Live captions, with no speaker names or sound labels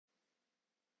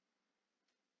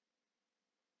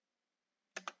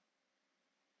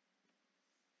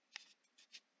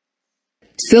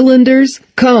cylinders,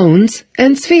 cones,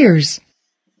 and spheres.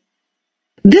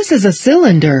 This is a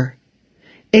cylinder.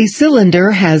 A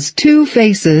cylinder has two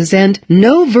faces and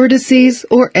no vertices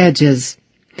or edges.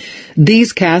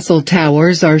 These castle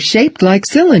towers are shaped like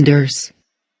cylinders.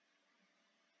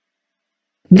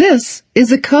 This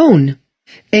is a cone.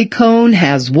 A cone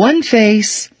has one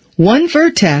face, one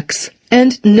vertex,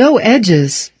 and no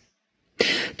edges.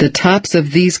 The tops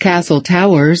of these castle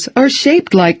towers are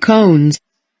shaped like cones.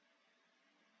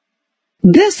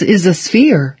 This is a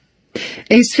sphere.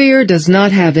 A sphere does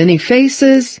not have any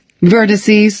faces,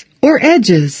 vertices, or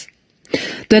edges.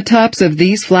 The tops of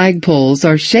these flagpoles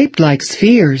are shaped like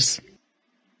spheres.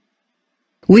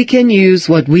 We can use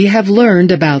what we have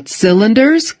learned about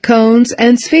cylinders, cones,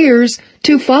 and spheres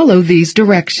to follow these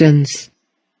directions.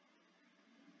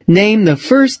 Name the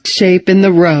first shape in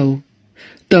the row.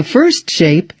 The first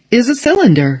shape is a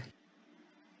cylinder.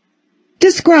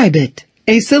 Describe it.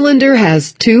 A cylinder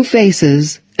has two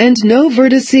faces and no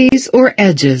vertices or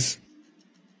edges.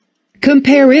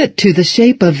 Compare it to the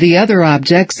shape of the other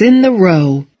objects in the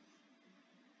row.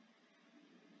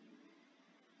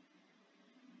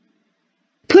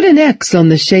 Put an X on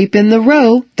the shape in the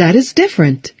row that is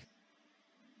different.